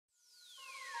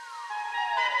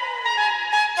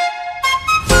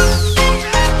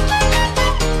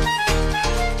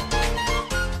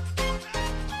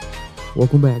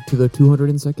Welcome back to the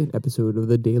 202nd episode of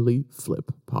the Daily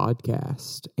Flip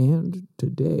podcast. And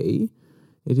today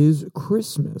it is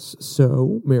Christmas.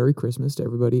 So, Merry Christmas to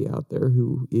everybody out there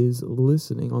who is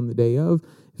listening on the day of.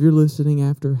 If you're listening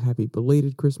after, happy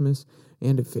belated Christmas.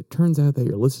 And if it turns out that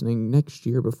you're listening next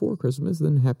year before Christmas,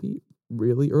 then happy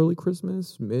really early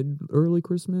Christmas, mid-early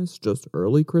Christmas, just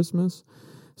early Christmas.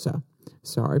 So,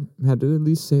 sorry, had to at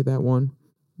least say that one.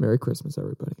 Merry Christmas,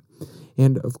 everybody.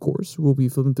 And, of course, we'll be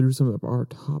flipping through some of our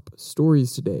top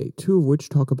stories today, two of which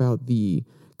talk about the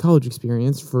college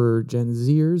experience for Gen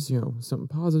Zers, some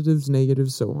positives,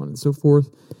 negatives, so on and so forth.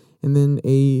 And then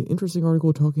a interesting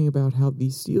article talking about how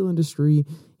the steel industry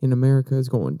in America is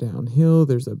going downhill.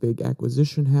 There's a big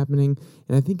acquisition happening,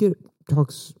 and I think it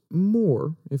talks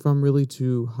more, if I'm really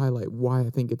to highlight why I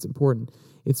think it's important,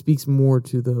 it speaks more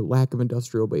to the lack of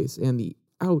industrial base and the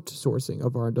outsourcing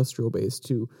of our industrial base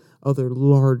to other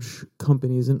large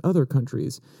companies in other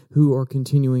countries who are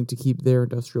continuing to keep their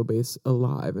industrial base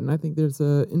alive. And I think there's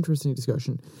an interesting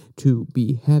discussion to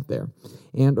be had there.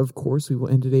 And of course, we will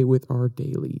end today with our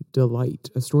Daily Delight,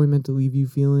 a story meant to leave you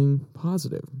feeling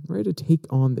positive, ready to take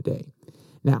on the day.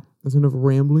 Now, that's enough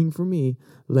rambling for me.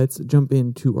 Let's jump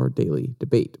into our daily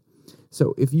debate.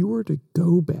 So if you were to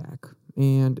go back,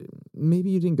 and maybe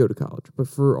you didn't go to college, but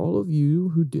for all of you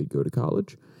who did go to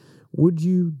college, would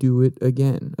you do it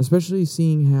again? Especially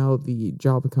seeing how the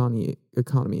job economy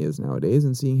is nowadays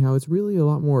and seeing how it's really a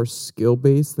lot more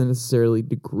skill-based than necessarily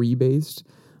degree-based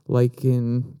like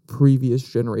in previous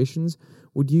generations.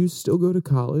 Would you still go to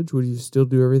college? Would you still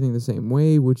do everything the same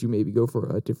way? Would you maybe go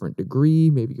for a different degree,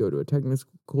 maybe go to a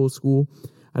technical school?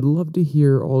 I'd love to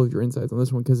hear all of your insights on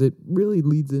this one because it really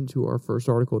leads into our first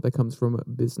article that comes from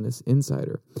Business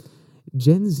Insider.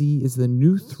 Gen Z is the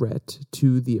new threat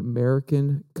to the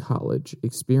American college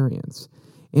experience.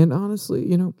 And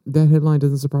honestly, that headline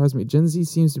doesn't surprise me. Gen Z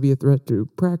seems to be a threat to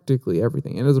practically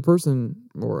everything. And as a person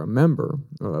or a member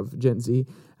of Gen Z,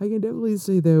 I can definitely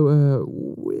say, though,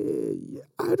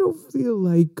 I don't feel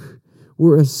like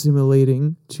we're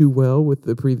assimilating too well with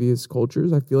the previous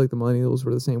cultures. I feel like the millennials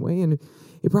were the same way, and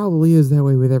it probably is that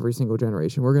way with every single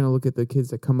generation. We're going to look at the kids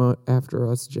that come up after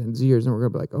us, Gen Zers, and we're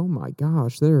going to be like, oh my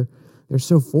gosh, they're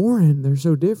so foreign, they're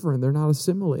so different, they're not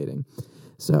assimilating.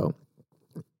 So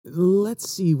let's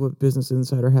see what Business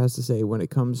Insider has to say when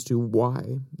it comes to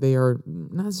why they are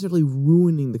not necessarily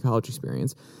ruining the college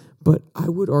experience, but I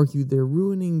would argue they're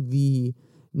ruining the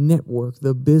network,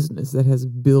 the business that has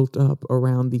built up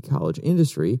around the college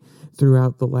industry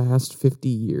throughout the last 50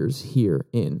 years here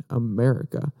in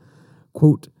America.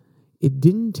 Quote, "It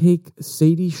didn't take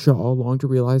Sadie Shaw long to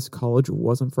realize college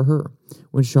wasn't for her.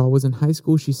 When Shaw was in high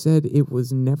school, she said it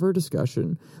was never a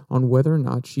discussion on whether or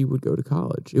not she would go to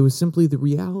college. It was simply the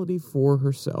reality for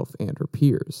herself and her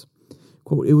peers.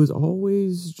 Quote, "It was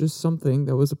always just something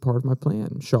that was a part of my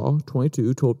plan," Shaw,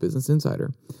 22, told Business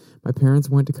Insider. "My parents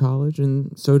went to college,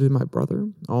 and so did my brother.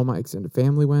 All my extended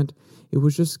family went. It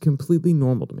was just completely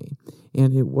normal to me.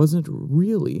 And it wasn't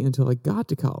really until I got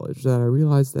to college that I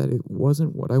realized that it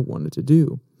wasn't what I wanted to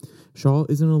do." Shaw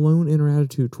isn't alone in her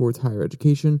attitude towards higher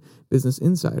education. Business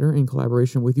Insider, in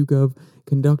collaboration with YouGov,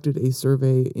 conducted a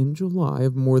survey in July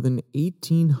of more than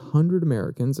 1,800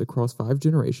 Americans across 5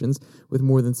 generations, with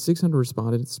more than 600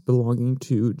 respondents belonging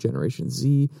to Generation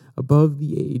Z above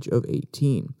the age of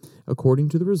 18. According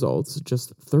to the results,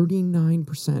 just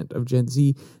 39% of Gen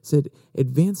Z said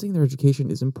advancing their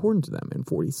education is important to them, and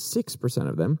 46%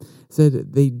 of them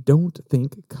said they don't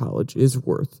think college is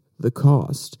worth the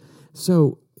cost.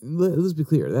 So, let's be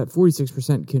clear, that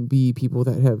 46% can be people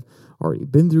that have already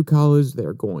been through college,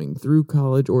 they're going through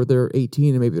college, or they're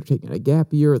 18 and maybe they're taking a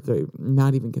gap year, or they're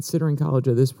not even considering college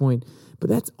at this point.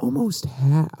 But that's almost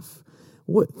half.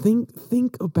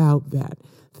 Think about that.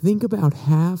 Think about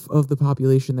half of the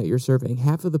population that you're surveying,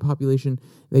 half of the population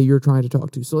that you're trying to talk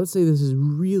to. So let's say this is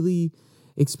really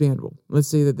expandable. Let's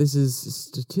say that this is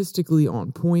statistically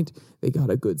on point. They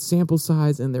got a good sample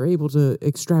size and they're able to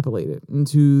extrapolate it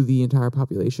into the entire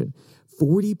population.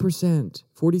 40%,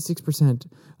 46%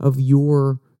 of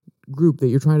your group that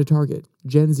you're trying to target,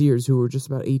 Gen Zers who are just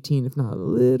about 18, if not a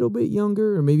little bit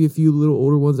younger, or maybe a few little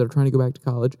older ones that are trying to go back to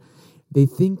college, they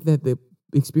think that the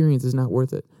experience is not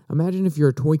worth it. Imagine if you're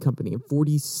a toy company and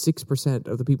 46%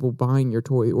 of the people buying your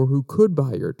toy or who could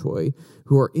buy your toy,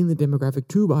 who are in the demographic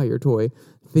to buy your toy,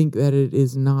 think that it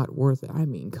is not worth it. I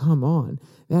mean, come on.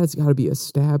 That's got to be a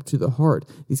stab to the heart.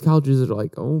 These colleges are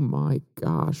like, oh my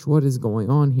gosh, what is going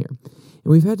on here?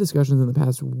 And we've had discussions in the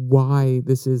past why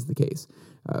this is the case.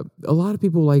 A lot of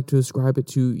people like to ascribe it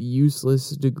to useless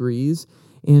degrees.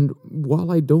 And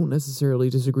while I don't necessarily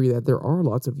disagree that there are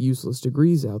lots of useless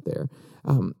degrees out there,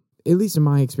 at least in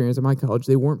my experience at my college,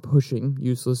 they weren't pushing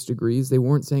useless degrees. They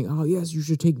weren't saying, oh, yes, you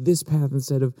should take this path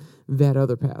instead of that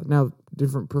other path. Now,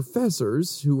 different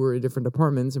professors who were in different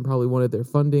departments and probably wanted their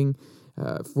funding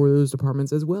for those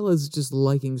departments, as well as just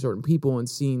liking certain people and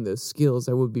seeing the skills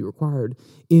that would be required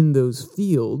in those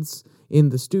fields in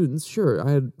the students. Sure,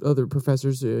 I had other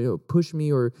professors push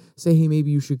me or say, hey,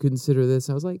 maybe you should consider this.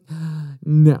 I was like,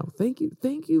 no, thank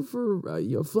you for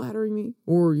flattering me,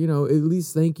 or at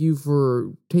least thank you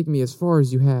for taking me as far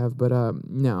as you have, but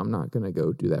no, I'm not going to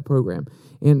go do that program.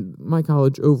 And my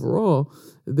college overall,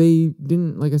 they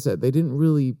didn't, like I said, they didn't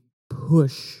really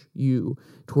push you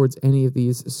towards any of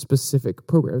these specific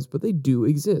programs, but they do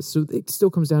exist. So it still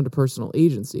comes down to personal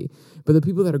agency. But the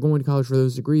people that are going to college for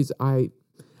those degrees, I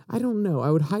don't know.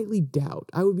 I would highly doubt.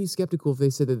 I would be skeptical if they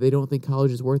said that they don't think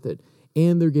college is worth it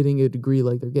and they're getting a degree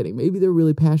like they're getting. Maybe they're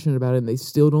really passionate about it and they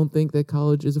still don't think that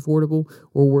college is affordable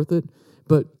or worth it.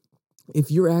 But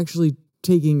if you're actually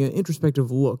taking an introspective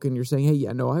look and you're saying, hey,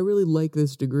 yeah, no, I really like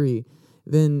this degree,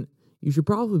 then you should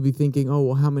probably be thinking, oh,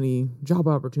 well, how many job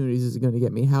opportunities is it going to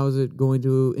get me? How is it going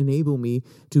to enable me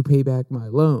to pay back my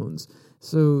loans?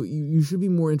 So you should be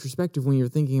more introspective when you're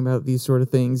thinking about these sort of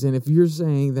things. And if you're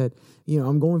saying that,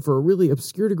 I'm going for a really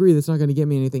obscure degree that's not going to get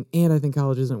me anything and I think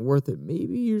college isn't worth it,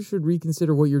 maybe you should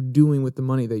reconsider what you're doing with the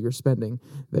money that you're spending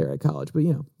there at college. But,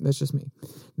 that's just me.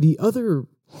 The other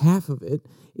half of it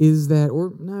is that,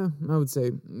 or no, I would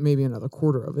say maybe another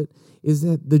quarter of it, is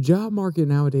that the job market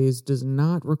nowadays does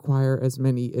not require as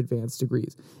many advanced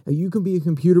degrees. Now, you can be a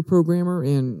computer programmer,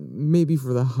 and maybe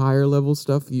for the higher level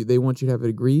stuff, they want you to have a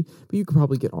degree, but you can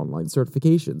probably get online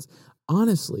certifications.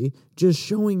 Honestly, just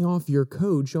showing off your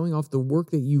code, showing off the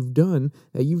work that you've done,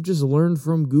 that you've just learned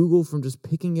from Google, from just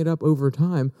picking it up over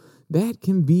time, that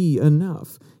can be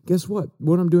enough. Guess what?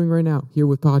 What I'm doing right now here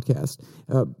with podcast,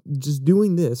 just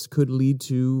doing this could lead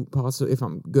to possibly, if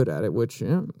I'm good at it, which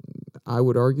I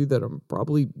would argue that I'm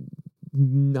probably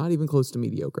not even close to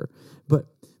mediocre. But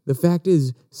the fact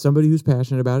is, somebody who's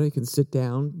passionate about it can sit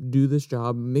down, do this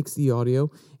job, mix the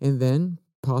audio, and then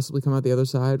possibly come out the other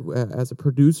side as a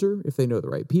producer if they know the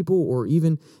right people, or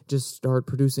even just start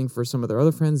producing for some of their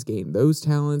other friends, gain those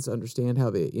talents, understand how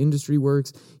the industry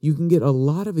works. You can get a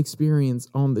lot of experience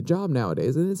on the job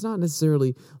nowadays, and it's not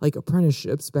necessarily like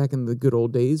apprenticeships back in the good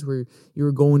old days where you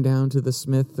were going down to the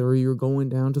smith or you were going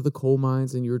down to the coal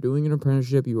mines and you were doing an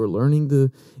apprenticeship, you were learning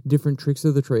the different tricks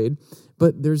of the trade.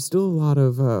 But there's still a lot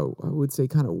of, I would say,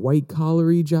 kind of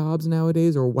white-collar-y jobs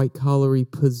nowadays, or white-collar-y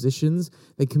positions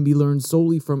that can be learned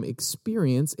solely from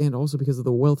experience, and also because of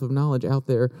the wealth of knowledge out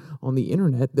there on the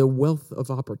internet, the wealth of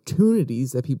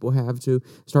opportunities that people have to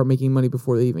start making money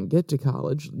before they even get to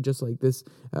college, just like this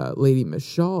lady, Miss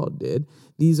Shaw, did.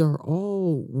 These are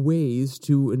all ways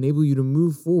to enable you to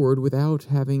move forward without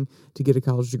having to get a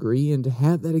college degree and to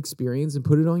have that experience and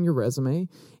put it on your resume.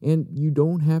 And you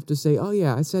don't have to say, oh,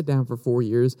 yeah, I sat down for 4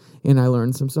 years and I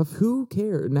learned some stuff. Who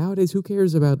cares? Nowadays, who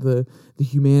cares about the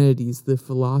humanities, the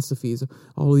philosophies,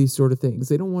 all these sort of things?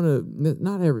 They don't want to,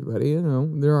 not everybody,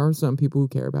 there are some people who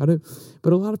care about it,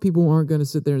 but a lot of people aren't going to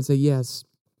sit there and say, yes,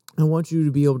 I want you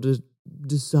to be able to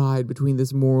decide between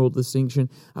this moral distinction.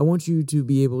 I want you to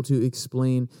be able to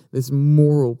explain this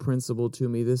moral principle to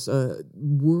me, this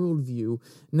worldview.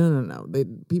 No.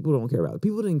 People don't care about it.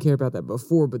 People didn't care about that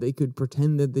before, but they could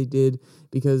pretend that they did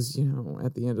because,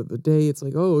 at the end of the day, it's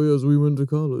like, oh, yes, we went to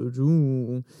college.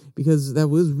 Ooh. Because that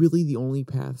was really the only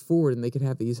path forward, and they could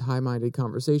have these high-minded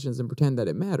conversations and pretend that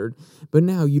it mattered. But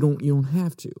now you don't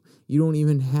have to. You don't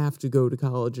even have to go to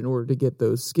college in order to get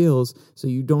those skills, so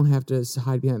you don't have to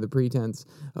hide behind the pretense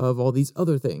of all these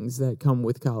other things that come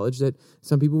with college that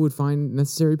some people would find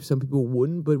necessary, some people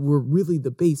wouldn't, but were really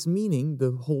the base, meaning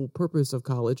the whole purpose of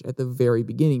college at the very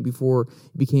beginning before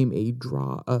it became a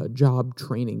job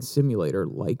training simulator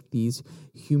like these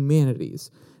humanities.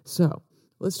 So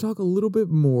let's talk a little bit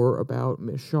more about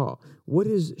Miss Shaw. What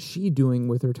is she doing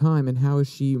with her time, and how is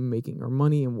she making her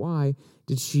money, and why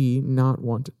did she not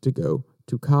want to go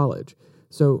to college?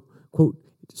 So, quote,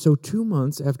 so 2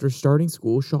 months after starting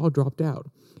school, Shaw dropped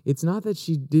out. It's not that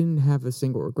she didn't have a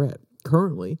single regret.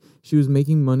 Currently, she was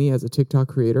making money as a TikTok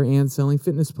creator and selling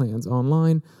fitness plans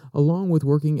online, along with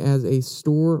working as a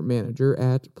store manager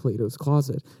at Plato's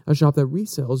Closet, a shop that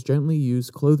resells gently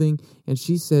used clothing, and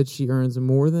she said she earns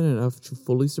more than enough to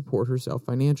fully support herself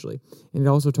financially. And it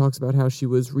also talks about how she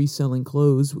was reselling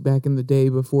clothes back in the day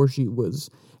before she was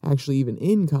actually even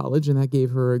in college, and that gave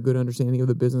her a good understanding of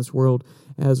the business world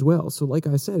as well. So like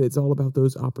I said, it's all about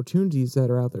those opportunities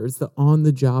that are out there. It's the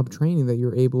on-the-job training that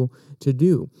you're able to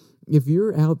do. If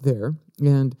you're out there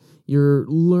and you're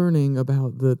learning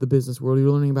about the business world.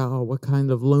 You're learning about what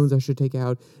kind of loans I should take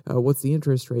out, what's the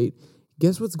interest rate.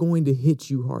 Guess what's going to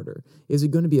hit you harder? Is it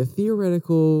going to be a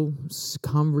theoretical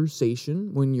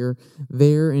conversation when you're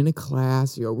there in a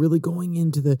class, really going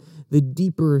into the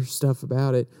deeper stuff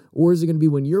about it? Or is it going to be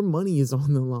when your money is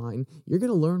on the line, you're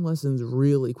going to learn lessons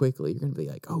really quickly. You're going to be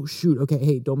like, oh, shoot, okay,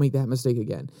 hey, don't make that mistake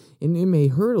again. And it may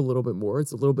hurt a little bit more.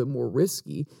 It's a little bit more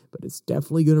risky, but it's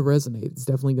definitely going to resonate. It's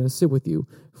definitely going to sit with you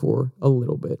for a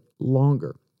little bit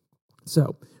longer.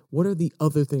 So, what are the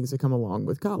other things that come along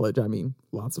with college? I mean,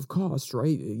 lots of costs,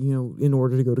 right? In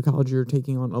order to go to college, you're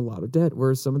taking on a lot of debt,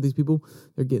 whereas some of these people,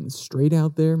 they're getting straight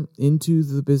out there into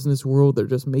the business world. They're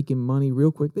just making money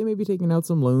real quick. They may be taking out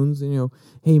some loans,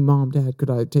 hey, mom, dad, could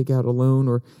I take out a loan?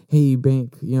 Or, hey,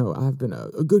 bank, I've been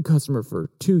a good customer for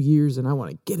 2 years and I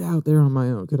want to get out there on my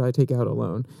own. Could I take out a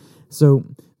loan? So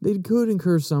they could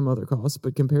incur some other costs,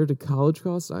 but compared to college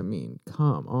costs, I mean,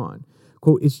 come on.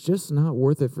 Quote, it's just not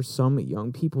worth it for some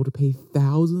young people to pay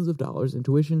thousands of dollars in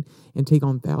tuition and take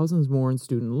on thousands more in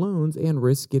student loans and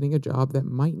risk getting a job that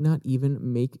might not even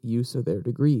make use of their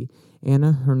degree.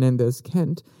 Anna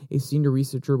Hernandez-Kent, a senior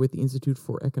researcher with the Institute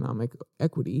for Economic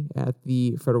Equity at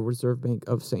the Federal Reserve Bank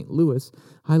of St. Louis,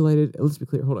 highlighted, let's be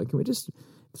clear, hold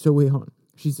on.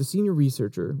 She's a senior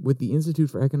researcher with the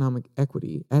Institute for Economic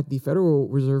Equity at the Federal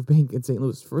Reserve Bank in St.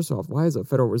 Louis. First off, why is a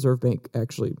Federal Reserve Bank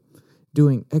actually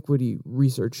doing equity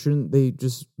research? Shouldn't they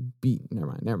just be,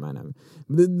 never mind.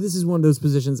 This is one of those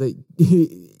positions that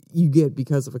you get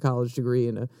because of a college degree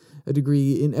and a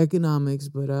degree in economics,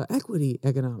 but equity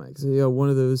economics, one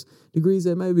of those degrees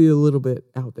that might be a little bit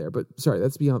out there, but sorry,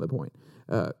 that's beyond the point.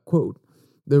 Quote,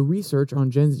 the research on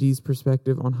Gen Z's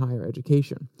perspective on higher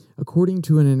education. According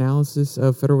to an analysis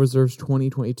of Federal Reserve's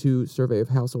 2022 Survey of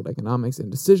Household Economics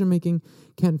and Decision-Making,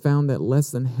 Kent found that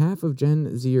less than half of Gen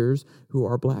Zers who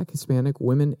are Black, Hispanic,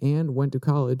 women, and went to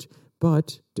college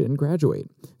but didn't graduate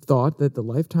thought that the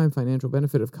lifetime financial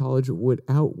benefit of college would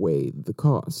outweigh the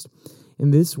cost.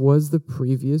 And this was the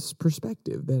previous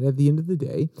perspective, that at the end of the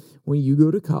day, when you go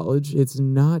to college, it's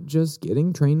not just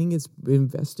getting training, it's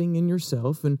investing in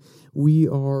yourself. And we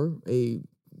are a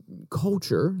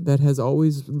culture that has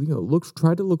always,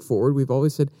 tried to look forward. We've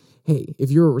always said, hey,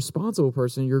 if you're a responsible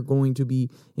person, you're going to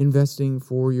be investing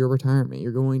for your retirement.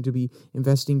 You're going to be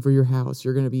investing for your house.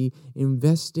 You're going to be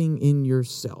investing in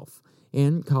yourself.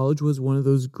 And college was one of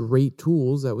those great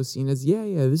tools that was seen as,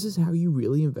 this is how you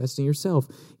really invest in yourself.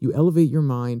 You elevate your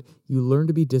mind, you learn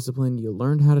to be disciplined, you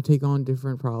learn how to take on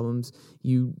different problems,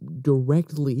 you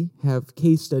directly have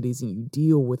case studies, and you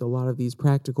deal with a lot of these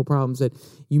practical problems that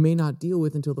you may not deal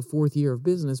with until the fourth year of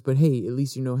business, but hey, at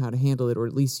least you know how to handle it, or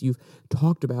at least you've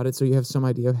talked about it, so you have some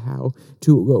idea of how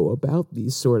to go about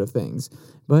these sort of things.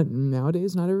 But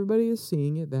nowadays, not everybody is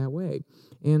seeing it that way.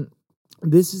 And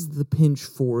this is the pinch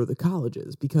for the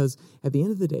colleges, because at the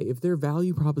end of the day, if their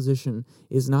value proposition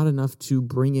is not enough to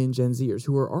bring in Gen Zers,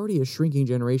 who are already a shrinking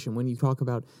generation when you talk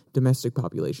about domestic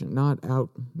population, not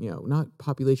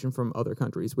population from other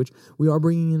countries, which we are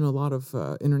bringing in a lot of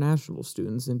international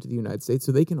students into the United States,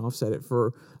 so they can offset it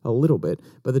for a little bit.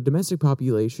 But the domestic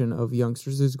population of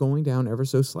youngsters is going down ever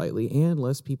so slightly, and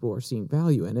less people are seeing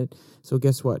value in it. So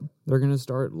guess what? They're going to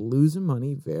start losing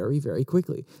money very, very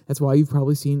quickly. That's why you've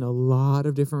probably seen a lot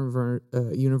of different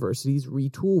universities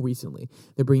retool recently.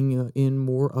 They're bringing in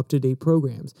more up-to-date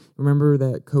programs. Remember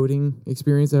that coding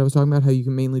experience that I was talking about, how you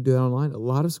can mainly do that online? A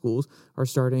lot of schools are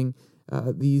starting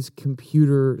these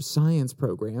computer science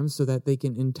programs so that they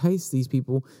can entice these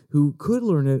people who could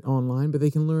learn it online, but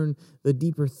they can learn the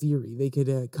deeper theory. They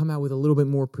could come out with a little bit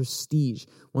more prestige.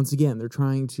 Once again, they're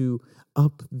trying to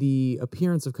up the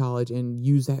appearance of college and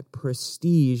use that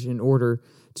prestige in order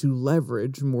to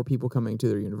leverage more people coming to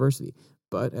their university.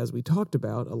 But as we talked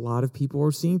about, a lot of people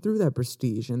are seeing through that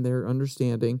prestige, and they're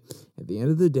understanding at the end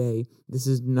of the day, this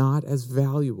is not as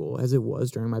valuable as it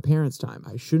was during my parents' time.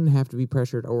 I shouldn't have to be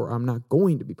pressured, or I'm not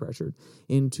going to be pressured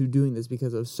into doing this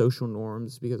because of social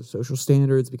norms, because of social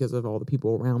standards, because of all the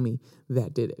people around me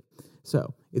that did it.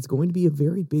 So it's going to be a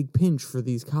very big pinch for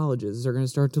these colleges. They're going to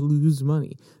start to lose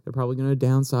money. They're probably going to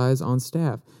downsize on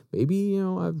staff. Maybe,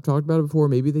 I've talked about it before,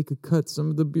 maybe they could cut some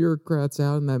of the bureaucrats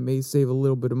out, and that may save a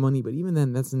little bit of money. But even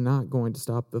then, that's not going to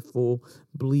stop the full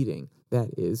bleeding that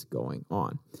is going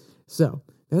on. So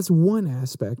that's one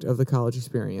aspect of the college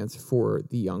experience for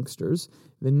the youngsters.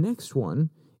 The next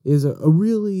one is a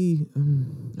really,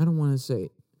 I don't want to say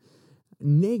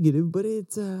negative, but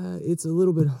it's a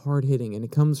little bit hard-hitting, and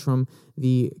it comes from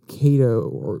the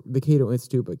Cato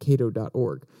Institute, but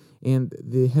cato.org. And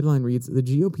the headline reads, "The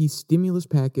GOP Stimulus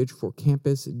Package for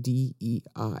Campus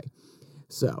DEI."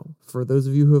 So, for those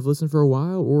of you who have listened for a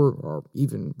while or are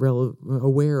even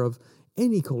aware of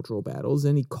any cultural battles,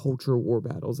 any culture war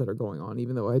battles that are going on,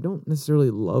 even though I don't necessarily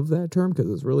love that term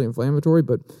because it's really inflammatory,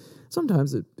 but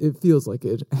sometimes it feels like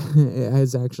it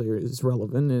is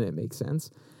relevant and it makes sense.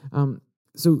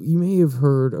 So you may have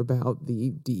heard about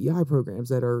the DEI programs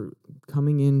that are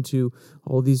coming into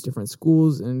all these different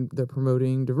schools, and they're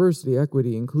promoting diversity,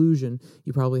 equity, inclusion.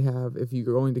 You probably have, if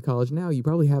you're going to college now, you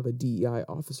probably have a DEI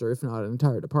officer, if not an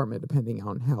entire department, depending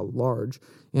on how large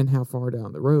and how far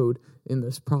down the road in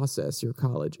this process your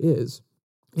college is.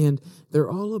 And they're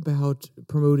all about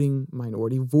promoting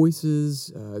minority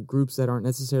voices, groups that aren't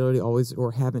necessarily always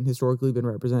or haven't historically been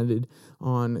represented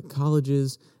on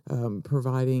colleges,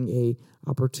 providing a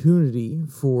opportunity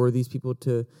for these people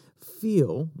to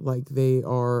feel like they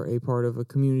are a part of a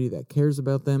community that cares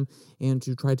about them, and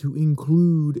to try to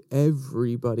include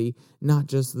everybody, not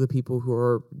just the people who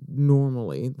are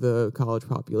normally the college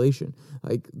population.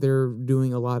 Like they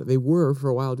were for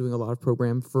a while doing a lot of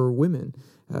program for women,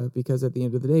 because at the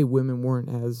end of the day, women weren't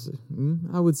as,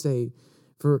 I would say,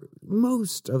 for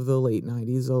most of the late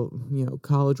 90s,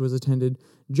 college was attended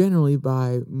generally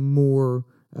by more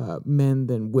men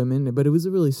than women, but it was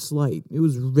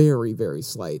very, very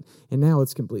slight, and now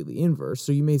it's completely inverse.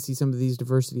 So you may see some of these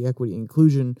diversity, equity,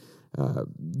 inclusion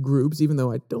groups, even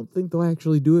though I don't think they'll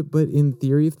actually do it, but in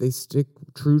theory, if they stick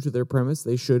true to their premise,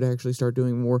 they should actually start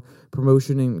doing more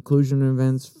promotion and inclusion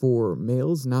events for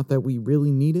males. Not that we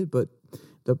really need it, but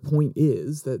the point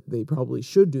is that they probably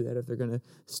should do that if they're going to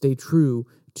stay true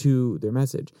to their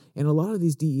message. And a lot of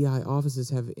these DEI offices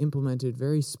have implemented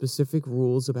very specific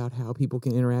rules about how people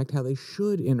can interact, how they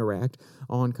should interact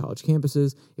on college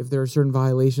campuses. If there are certain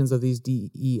violations of these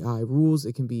DEI rules,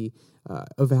 it can be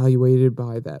evaluated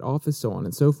by that office, so on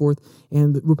and so forth.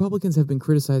 And the Republicans have been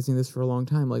criticizing this for a long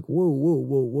time, like,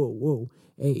 whoa.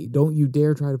 Hey, don't you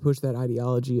dare try to push that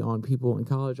ideology on people in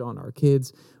college, on our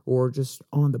kids, or just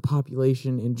on the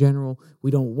population in general. We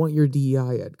don't want your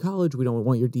DEI at college. We don't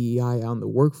want your DEI on the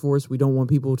workforce. We don't want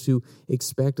people to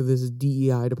expect this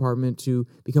DEI department to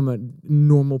become a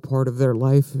normal part of their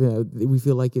life. We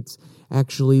feel like it's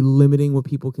actually limiting what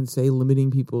people can say,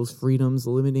 limiting people's freedoms,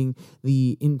 limiting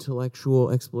the intellectual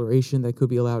exploration that could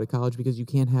be allowed at college, because you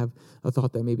can't have a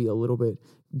thought that may be a little bit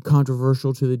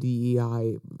controversial to the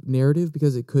DEI narrative,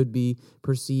 because it could be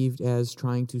perceived as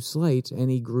trying to slight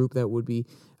any group that would be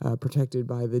protected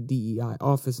by the DEI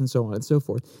office, and so on and so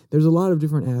forth. There's a lot of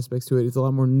different aspects to it. It's a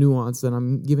lot more nuanced than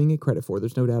I'm giving it credit for.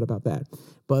 There's no doubt about that.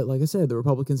 But like I said, the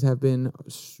Republicans have been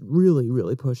really,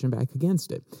 really pushing back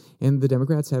against it. And the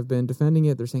Democrats have been defending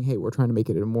it. They're saying, hey, we're trying to make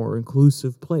it a more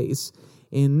inclusive place.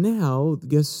 And now,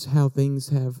 guess how things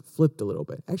have flipped a little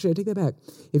bit. Actually, I take that back.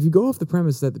 If you go off the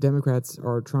premise that the Democrats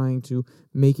are trying to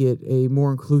make it a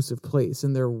more inclusive place,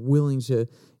 and they're willing to,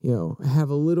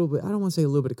 have a little bit, I don't want to say a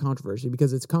little bit of controversy,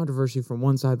 because it's controversy from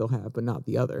one side they'll have, but not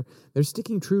the other. They're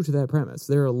sticking true to that premise.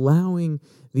 They're allowing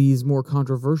these more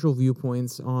controversial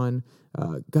viewpoints on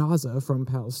Gaza from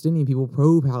Palestinian people,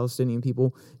 pro-Palestinian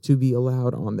people, to be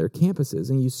allowed on their campuses.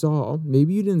 And you saw,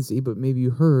 maybe you didn't see, but maybe you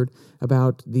heard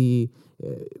about the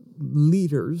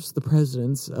leaders, the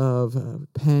presidents of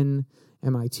Penn,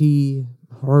 MIT,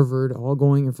 Harvard, all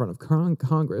going in front of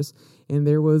Congress, and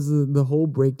there was the whole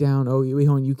breakdown. Oh, wait,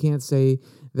 hold on, you can't say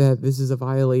that this is a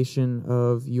violation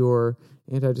of your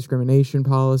anti-discrimination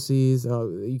policies.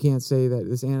 You can't say that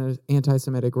this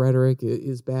anti-Semitic rhetoric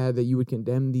is bad, that you would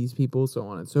condemn these people, so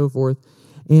on and so forth.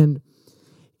 And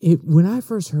when I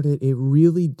first heard it, it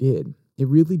really did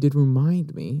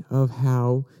remind me of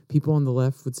how people on the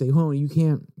left would say, "Oh, you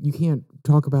can't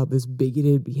talk about this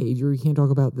bigoted behavior. You can't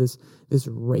talk about this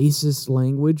racist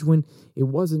language," when it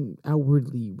wasn't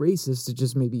outwardly racist. It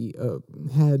just maybe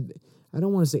had, I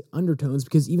don't want to say undertones,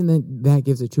 because even then that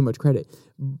gives it too much credit.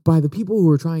 By the people who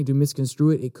were trying to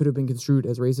misconstrue it, it could have been construed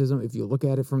as racism. If you look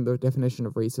at it from the definition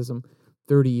of racism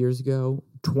 30 years ago,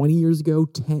 20 years ago,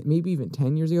 10, maybe even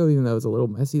 10 years ago, even though it was a little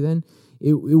messy then,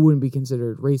 it wouldn't be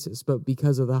considered racist. But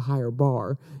because of the higher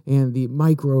bar and the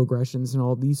microaggressions and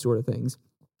all these sort of things,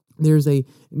 there's a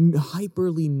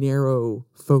hyperly narrow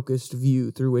focused view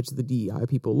through which the DEI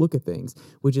people look at things,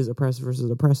 which is oppressor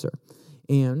versus oppressor.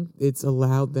 And it's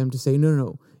allowed them to say,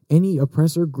 no, any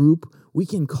oppressor group, we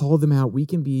can call them out. We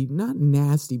can be not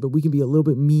nasty, but we can be a little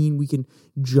bit mean. We can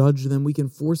judge them. We can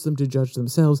force them to judge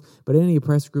themselves. But any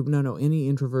oppressed group, no, any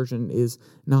introversion is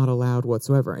not allowed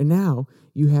whatsoever. And now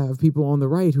you have people on the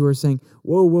right who are saying,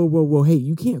 whoa, whoa, whoa, whoa, hey,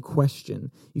 you can't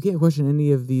question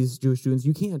any of these Jewish students.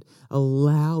 You can't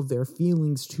allow their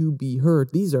feelings to be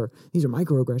hurt. These are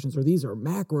microaggressions, or these are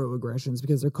macroaggressions,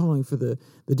 because they're calling for the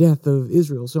death of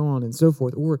Israel, so on and so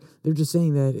forth. Or they're just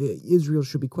saying that Israel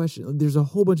should be questioned. There's a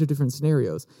whole bunch of different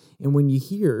scenarios. And when you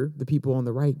hear the people on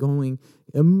the right going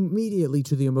immediately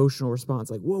to the emotional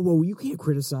response, like, whoa, whoa, you can't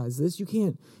criticize this. You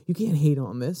can't hate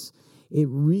on this. It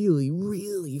really,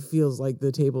 really feels like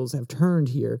the tables have turned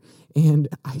here. And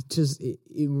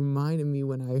it reminded me,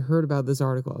 when I heard about this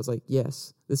article, I was like,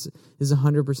 yes, this is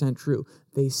 100% true.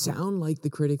 They sound like the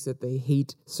critics that they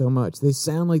hate so much. They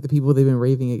sound like the people they've been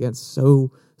raving against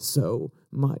so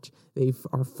much. They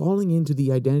are falling into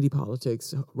the identity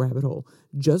politics rabbit hole.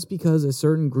 Just because a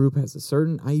certain group has a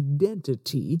certain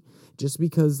identity, just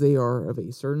because they are of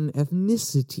a certain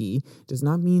ethnicity, does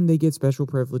not mean they get special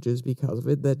privileges because of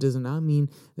it. That does not mean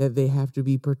that they have to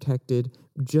be protected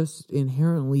just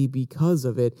inherently because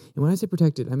of it. And when I say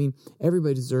protected, I mean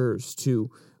everybody deserves to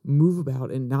move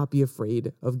about and not be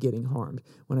afraid of getting harmed.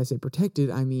 When I say protected,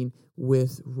 I mean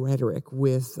with rhetoric,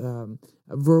 with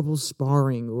verbal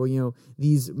sparring, or,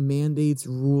 these mandates,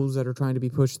 rules that are trying to be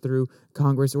pushed through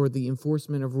Congress, or the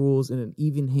enforcement of rules in an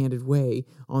even-handed way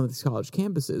on these college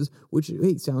campuses, which,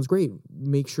 hey, sounds great.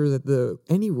 Make sure that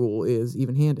any rule is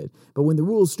even-handed. But when the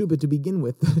rule is stupid to begin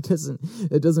with,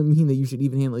 that doesn't mean that you should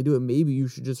even-handedly do it. Maybe you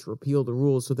should just repeal the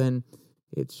rules, so then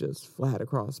it's just flat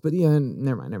across. But yeah,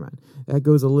 never mind. That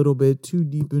goes a little bit too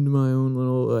deep into my own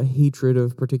little hatred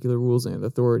of particular rules and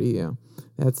authority. Yeah,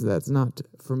 that's not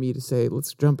for me to say.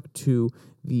 Let's jump to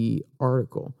the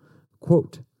article.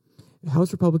 Quote,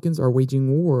 House Republicans are waging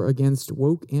war against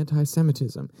woke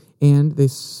anti-Semitism, and they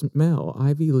smell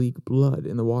Ivy League blood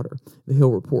in the water, The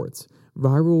Hill reports.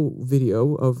 Viral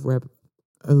video of Rep.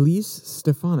 Elise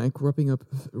Stefanik roughing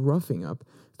up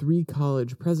 3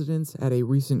 college presidents at a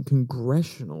recent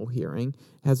congressional hearing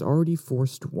has already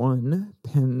forced one,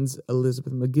 Penn's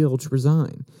Elizabeth McGill, to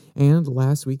resign. And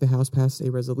last week, the House passed a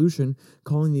resolution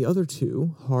calling the other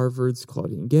 2, Harvard's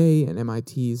Claudine Gay and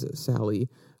MIT's Sally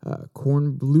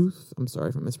Kornbluth, I'm sorry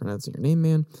if I'm mispronouncing your name,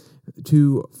 man,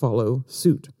 to follow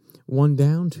suit. 1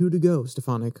 down, 2 to go,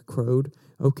 Stefanik crowed.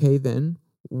 Okay, then,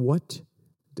 what?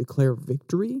 Declare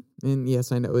victory? And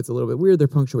yes, I know it's a little bit weird. Their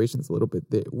punctuation's a little bit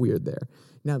weird there.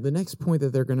 Now, the next point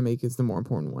that they're going to make is the more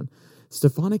important one.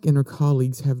 Stefanik and her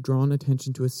colleagues have drawn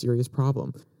attention to a serious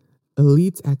problem.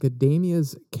 Elite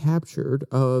academia's captured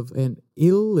of an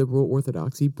illiberal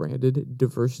orthodoxy branded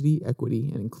diversity, equity,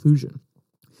 and inclusion.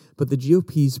 But the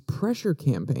GOP's pressure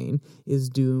campaign is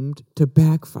doomed to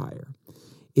backfire.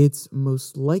 Its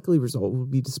most likely result will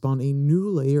be to spawn a new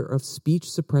layer of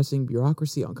speech-suppressing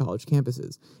bureaucracy on college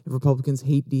campuses. If Republicans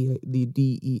hate the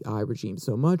DEI regime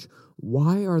so much,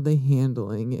 why are they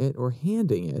handing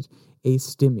it a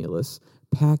stimulus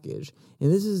package?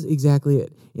 And this is exactly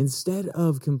it. Instead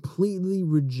of completely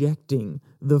rejecting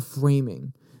the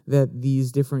framing that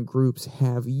these different groups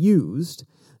have used,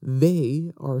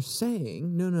 they are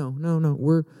saying, no,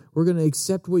 we're going to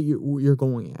accept what you're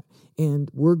going at.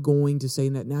 And we're going to say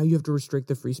that now you have to restrict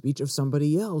the free speech of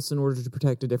somebody else in order to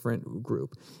protect a different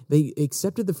group. They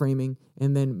accepted the framing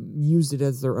and then used it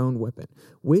as their own weapon,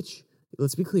 which,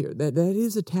 let's be clear, that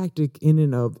is a tactic in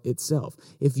and of itself.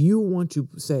 If you want to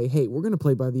say, hey, we're going to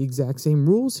play by the exact same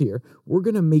rules here, we're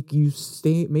going to make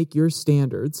your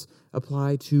standards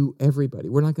apply to everybody.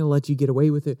 We're not going to let you get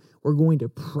away with it. We're going to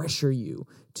pressure you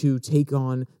to take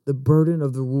on the burden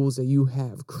of the rules that you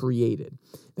have created.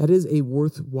 That is a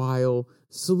worthwhile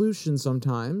solution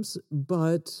sometimes,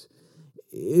 but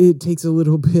it takes a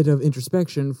little bit of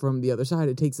introspection from the other side.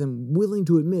 It takes them willing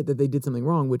to admit that they did something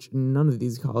wrong, which none of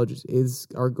these colleges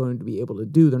are going to be able to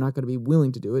do. They're not going to be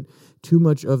willing to do it. Too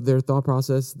much of their thought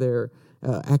process, their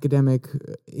academic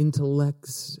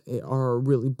intellects are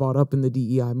really bought up in the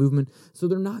DEI movement, so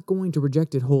they're not going to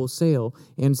reject it wholesale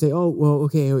and say, oh, well,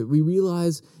 okay, we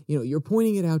realize, you're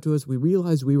pointing it out to us, we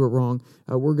realize we were wrong,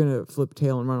 we're going to flip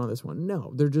tail and run on this one.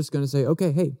 No, they're just going to say,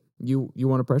 okay, hey, you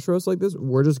want to pressure us like this?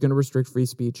 We're just going to restrict free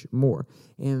speech more.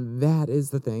 And that is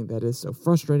the thing that is so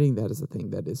frustrating. That is the thing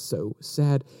that is so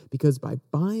sad, because by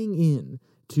buying in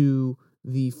to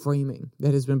the framing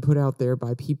that has been put out there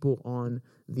by people on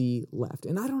the left.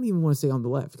 And I don't even want to say on the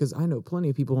left, because I know plenty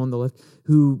of people on the left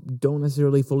who don't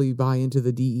necessarily fully buy into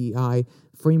the DEI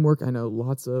framework. I know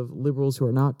lots of liberals who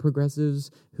are not progressives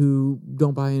who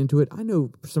don't buy into it. I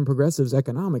know some progressives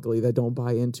economically that don't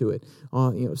buy into it,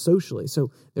 socially.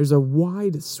 So there's a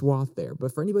wide swath there.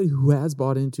 But for anybody who has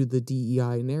bought into the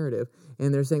DEI narrative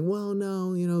and they're saying, well,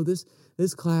 no,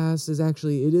 this class is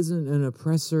actually, it isn't an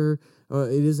oppressor,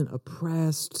 it isn't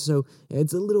oppressed, so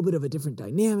it's a little bit of a different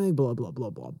dynamic, blah, blah, blah,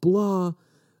 blah, blah.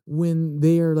 When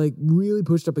they are like really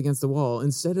pushed up against the wall,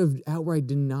 instead of outright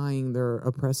denying their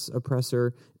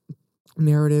oppressor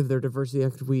narrative, their diversity,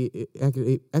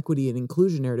 equity, and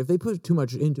inclusion narrative, they put too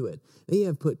much into it. They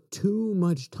have put too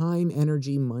much time,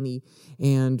 energy, money,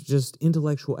 and just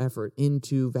intellectual effort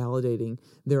into validating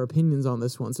their opinions on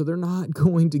this one. So they're not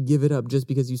going to give it up just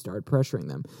because you start pressuring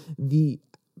them. The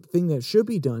thing that should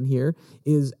be done here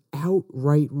is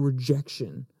outright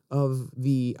rejection of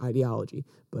the ideology.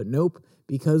 But nope,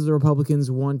 because the Republicans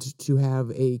want to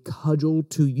have a cudgel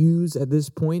to use at this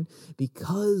point,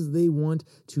 because they want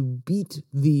to beat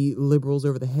the liberals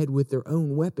over the head with their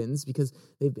own weapons, because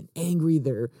they've been angry,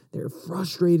 they're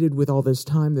frustrated with all this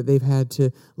time that they've had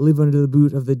to live under the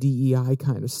boot of the DEI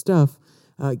kind of stuff,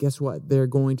 guess what? They're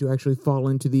going to actually fall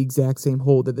into the exact same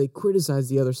hole that they criticize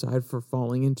the other side for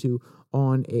falling into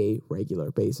on a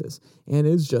regular basis. And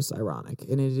it's just ironic,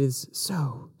 and it is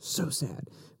so sad.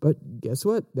 But guess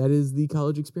what? That is the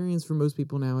college experience for most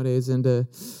people nowadays. And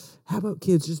how about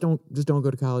kids? Just don't go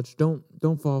to college.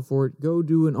 Don't fall for it. Go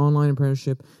do an online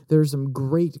apprenticeship. There are some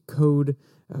great code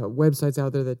websites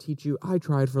out there that teach you. I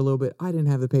tried for a little bit. I didn't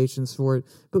have the patience for it,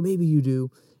 but maybe you do.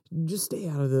 Just stay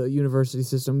out of the university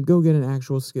system. Go get an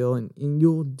actual skill, and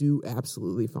you'll do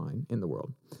absolutely fine in the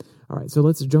world. All right, so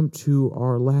let's jump to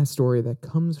our last story that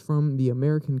comes from the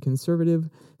American Conservative,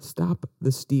 Stop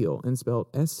the Steal, and spelled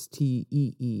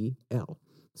S-T-E-E-L.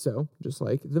 So, just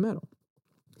like the metal.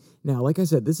 Now, like I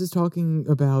said, this is talking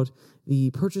about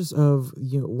the purchase of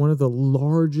one of the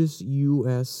largest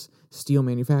U.S. steel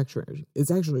manufacturers.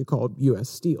 It's actually called U.S.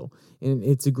 Steel, and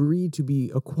it's agreed to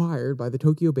be acquired by the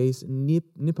Tokyo-based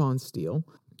Nippon Steel.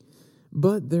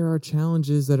 But there are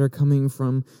challenges that are coming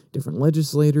from different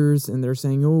legislators, and they're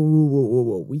saying,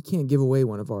 whoa, we can't give away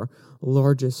one of our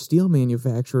largest steel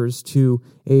manufacturers to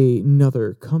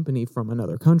another company from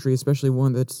another country, especially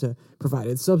one that's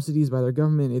provided subsidies by their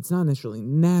government. It's not necessarily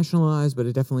nationalized, but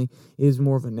it definitely is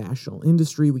more of a national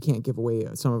industry. We can't give away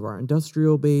some of our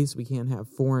industrial base. We can't have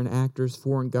foreign actors,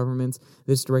 foreign governments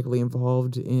that's directly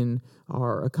involved in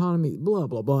our economy, blah,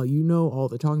 blah, blah. You know all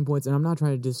the talking points, and I'm not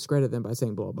trying to discredit them by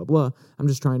saying blah, blah, blah. I'm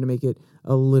just trying to make it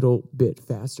a little bit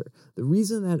faster. The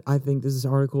reason that I think this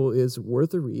article is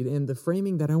worth a read, and the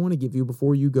framing that I want to give you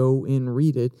before you go and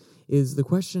read it, is the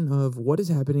question of what is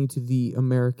happening to the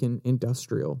American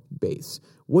industrial base.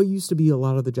 What used to be a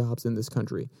lot of the jobs in this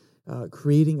country?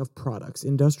 Creating of products,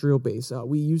 industrial base.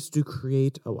 We used to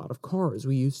create a lot of cars.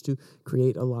 We used to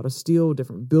create a lot of steel,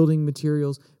 different building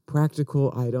materials,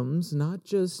 practical items, not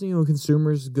just,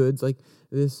 consumers' goods like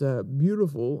this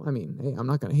beautiful, hey, I'm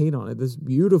not going to hate on it, this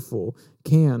beautiful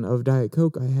can of Diet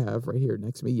Coke I have right here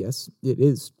next to me. Yes, it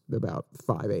is about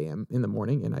 5 a.m. in the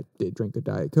morning, and I did drink a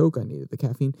Diet Coke. I needed the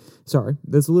caffeine. Sorry,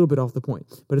 that's a little bit off the point.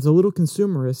 But it's a little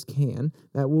consumerist can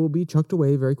that will be chucked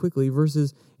away very quickly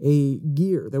versus a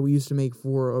gear that we used to make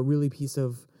for a really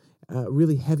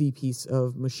heavy piece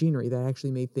of machinery that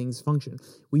actually made things function.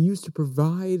 We used to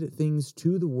provide things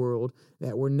to the world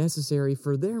that were necessary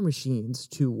for their machines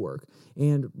to work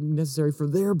and necessary for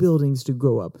their buildings to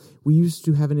go up. We used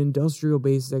to have an industrial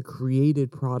base that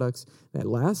created products that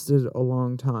lasted a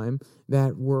long time,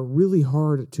 that were really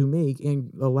hard to make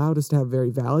and allowed us to have very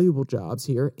valuable jobs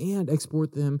here and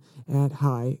export them at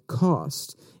high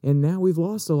cost. And now we've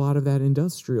lost a lot of that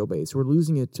industrial base. We're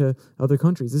losing it to other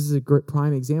countries. This is a great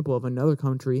prime example of another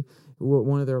country,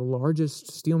 one of their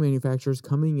largest steel manufacturers,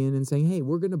 coming in and saying, hey,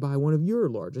 we're going to buy one of your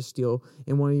largest steel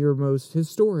and one of your most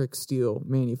historic steel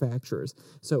manufacturers.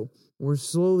 So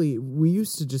we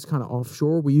used to just kind of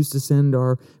offshore. We used to send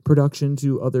our production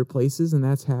to other places, and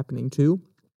that's happening too.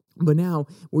 But now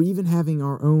we're even having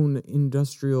our own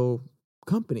industrial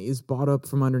companies bought up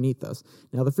from underneath us.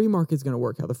 Now, the free market's going to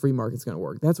work how the free market's going to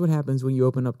work. That's what happens when you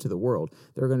open up to the world.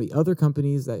 There are going to be other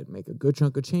companies that make a good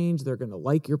chunk of change. They're going to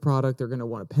like your product. They're going to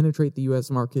want to penetrate the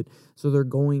U.S. market, so they're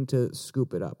going to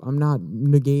scoop it up. I'm not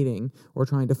negating or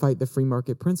trying to fight the free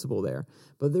market principle there,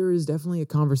 but there is definitely a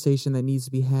conversation that needs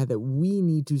to be had that we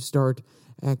need to start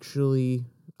actually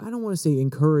I don't want to say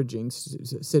encouraging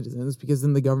citizens, because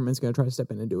then the government's going to try to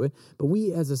step in and do it. But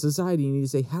we as a society need to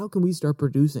say, how can we start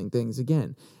producing things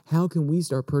again? How can we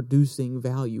start producing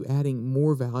value, adding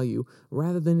more value,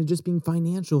 rather than it just being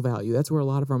financial value? That's where a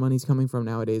lot of our money's coming from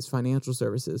nowadays, financial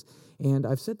services. And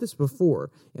I've said this before,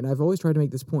 and I've always tried to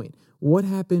make this point. What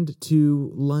happened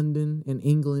to London and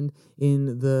England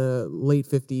in the late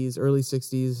 50s, early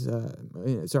 60s,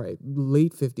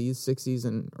 late 50s, 60s,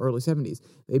 and early 70s?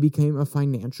 They became a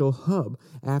financial hub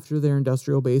after their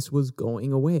industrial base was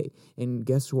going away. And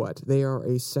guess what? They are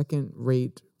a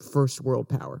second-rate first world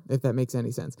power, if that makes any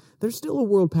sense. They're still a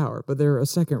world power, but they're a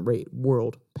second-rate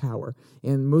world power.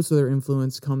 And most of their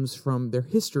influence comes from their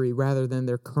history rather than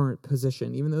their current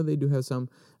position, even though they do have some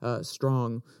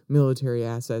strong military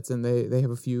assets, and they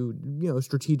have a few,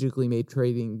 strategically made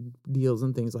trading deals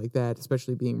and things like that,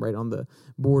 especially being right on the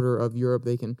border of Europe.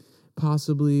 They can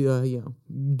possibly,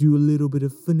 do a little bit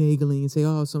of finagling and say,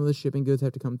 oh, some of the shipping goods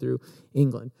have to come through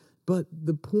England. But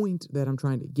the point that I'm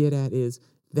trying to get at is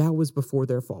that was before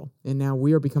their fall. And now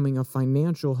we are becoming a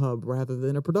financial hub rather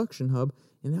than a production hub,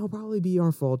 and that'll probably be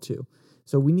our fall too.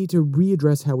 So we need to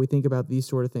readdress how we think about these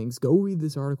sort of things. Go read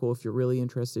this article if you're really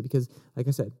interested, because, like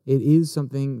I said, it is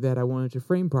something that I wanted to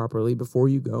frame properly before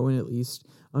you go and at least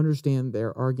understand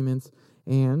their arguments.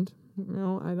 And,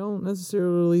 I don't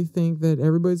necessarily think that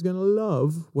everybody's going to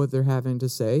love what they're having to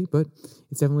say, but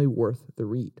it's definitely worth the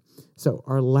read. So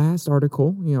our last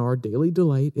article, our daily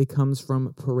delight, it comes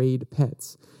from Parade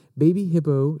Pets. Baby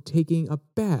hippo taking a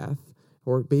bath,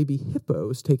 or baby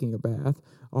hippos taking a bath,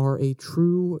 are a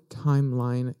true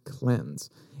timeline cleanse.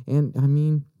 And,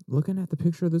 looking at the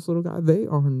picture of this little guy, they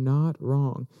are not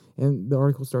wrong. And the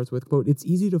article starts with, quote, "It's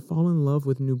easy to fall in love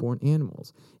with newborn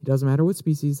animals. It doesn't matter what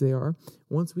species they are.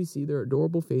 Once we see their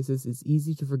adorable faces, it's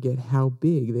easy to forget how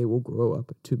big they will grow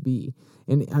up to be."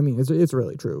 And, it's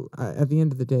really true. At the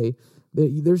end of the day,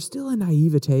 there's still a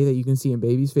naivete that you can see in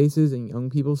babies' faces and young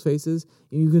people's faces.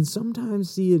 And you can sometimes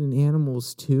see it in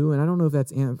animals, too. And I don't know if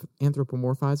that's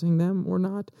anthropomorphizing them or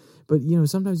not. But,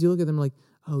 sometimes you look at them like,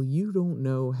 oh, you don't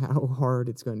know how hard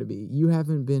it's going to be. You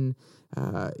haven't been,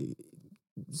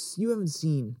 you haven't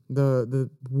seen the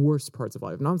worst parts of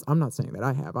life. And I'm not saying that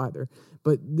I have either,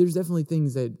 but there's definitely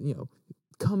things that,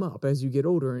 come up as you get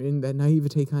older, and that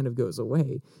naivete kind of goes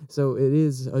away. So it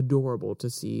is adorable to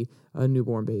see a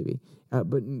newborn baby.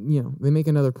 But, they make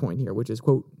another point here, which is,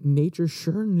 quote, "Nature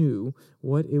sure knew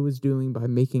what it was doing by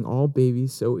making all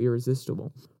babies so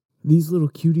irresistible. These little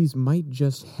cuties might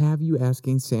just have you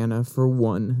asking Santa for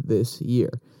one this year."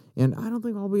 And I don't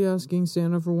think I'll be asking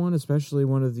Santa for one, especially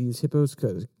one of these hippos,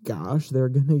 because, gosh, they're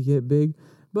going to get big.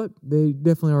 But they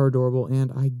definitely are adorable,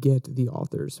 and I get the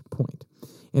author's point.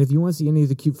 And if you want to see any of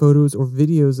the cute photos or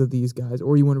videos of these guys,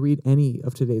 or you want to read any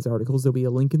of today's articles, there'll be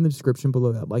a link in the description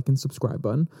below that like and subscribe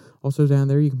button. Also down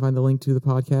there, you can find the link to the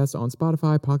podcast on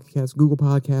Spotify, Pocket Cast, Google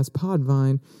Podcasts,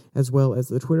 Podvine, as well as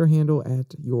the Twitter handle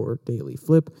at Your Daily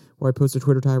Flip, where I post a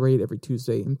Twitter tirade every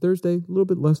Tuesday and Thursday. A little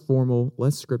bit less formal,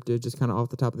 less scripted, just kind of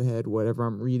off the top of the head, whatever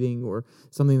I'm reading or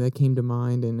something that came to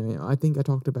mind. And I think I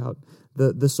talked about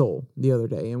the soul the other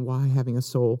day, and why having a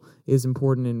soul is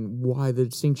important, and why the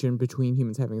distinction between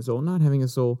humans having a soul and not having a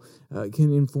soul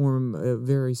can inform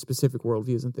very specific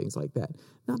worldviews and things like that.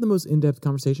 Not the most in-depth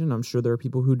conversation. I'm sure there are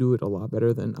people who do it a lot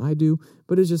better than I do,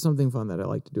 but it's just something fun that I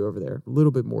like to do over there. A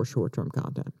little bit more short-term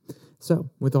content. So,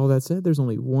 with all that said, there's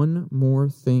only one more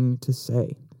thing to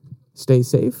say. Stay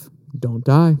safe, don't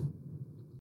die.